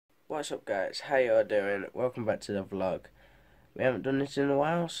What's up guys, how y'all doing? Welcome back to the vlog. We haven't done this in a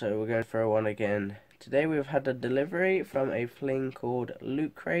while, so we're going for one again. Today we've had a delivery from a thing called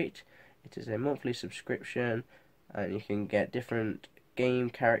Loot Crate. It is a monthly subscription and you can get different game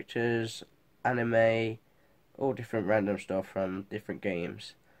characters, anime, all different random stuff from different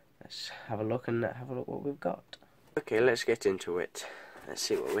games. Let's have a look what we've got. Okay, let's get into it. Let's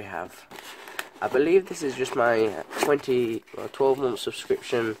see what we have. I believe this is just my 12 month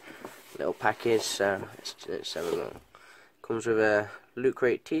subscription little package, so it's have a look. Comes with a Loot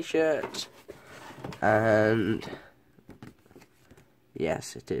Crate t-shirt, and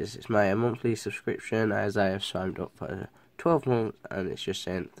yes, it is. It's my monthly subscription as I have signed up for 12 months, and it's just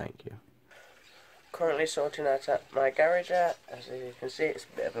saying thank you. Currently sorting out at my garage. As you can see, it's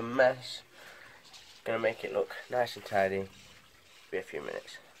a bit of a mess. Gonna make it look nice and tidy. Be a few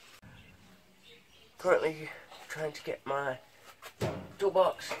minutes. Currently trying to get my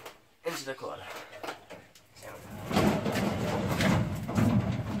toolbox into the corner.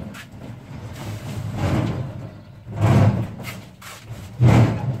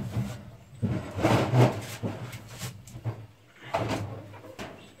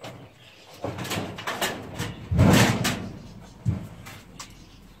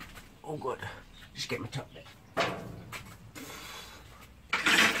 Oh good, just get my top bit.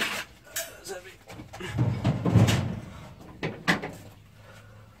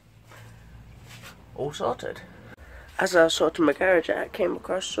 All sorted. As I was sorting my garage out, I came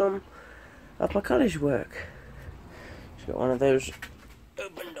across some of my college work. It's got one of those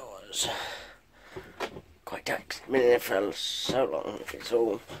open doors. Quite tight. It's been in there for so long. It's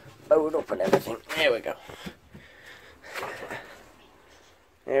all bowed up and everything. There we go.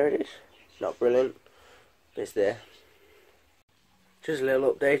 There it is. Not brilliant, but it's there. Just a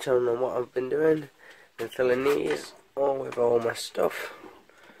little update on what I've been doing. Been filling these all with all my stuff.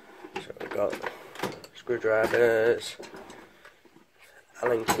 So we've got screwdrivers,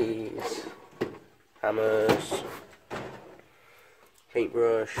 Allen keys, hammers,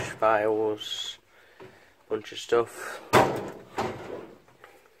 paintbrush, files, bunch of stuff,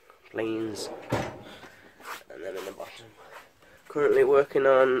 planes, and then in the bottom. Currently working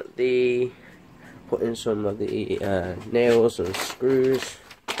on putting some of the nails and screws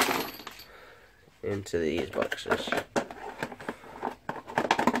into these boxes.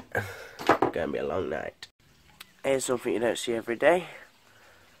 Gonna be a long night. Here's something you don't see every day.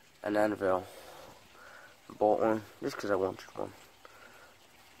 An anvil. I bought one just because I wanted one.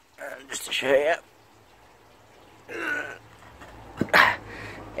 And just to show you,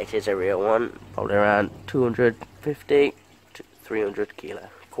 it is a real one. Probably around 250 to 300 kilo.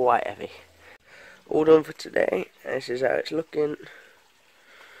 Quite heavy. All done for today. This is how it's looking.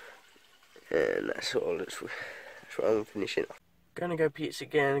 And that's all. That's what I'm finishing off. Gonna go pizza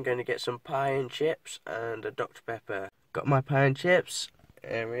again, gonna get some pie and chips and a Dr. Pepper. Got my pie and chips,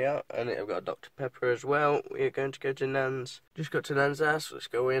 there we are, and I've got a Dr. Pepper as well. We're going to go to Nan's. Just got to Nan's house, let's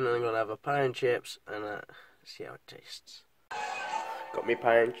go in and I'm gonna have a pie and chips and see how it tastes. Got me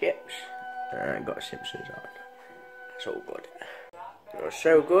pie and chips, and got Simpsons on. It's all good. It was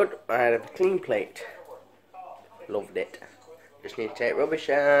so good, I had a clean plate. Loved it. Just need to take rubbish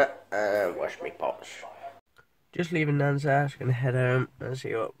out and wash my pots. Just leaving Nan's house, gonna head home and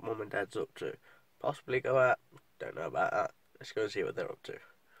see what Mum and Dad's up to. Possibly go out, don't know about that. Let's go and see what they're up to.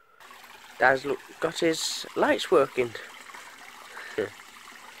 Dad's got his lights working.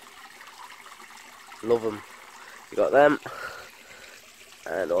 Love them. You got them,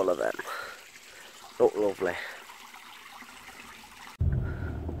 and all of them. Look lovely.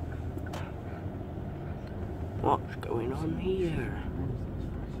 What's going on here?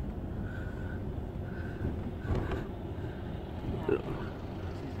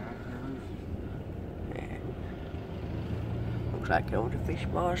 Looks like all the fish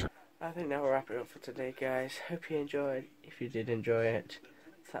bars. I think that'll wrap it up for today guys. Hope you enjoyed. If you did enjoy it,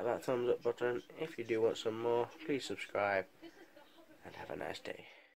 tap that thumbs up button. If you do want some more, please subscribe and have a nice day.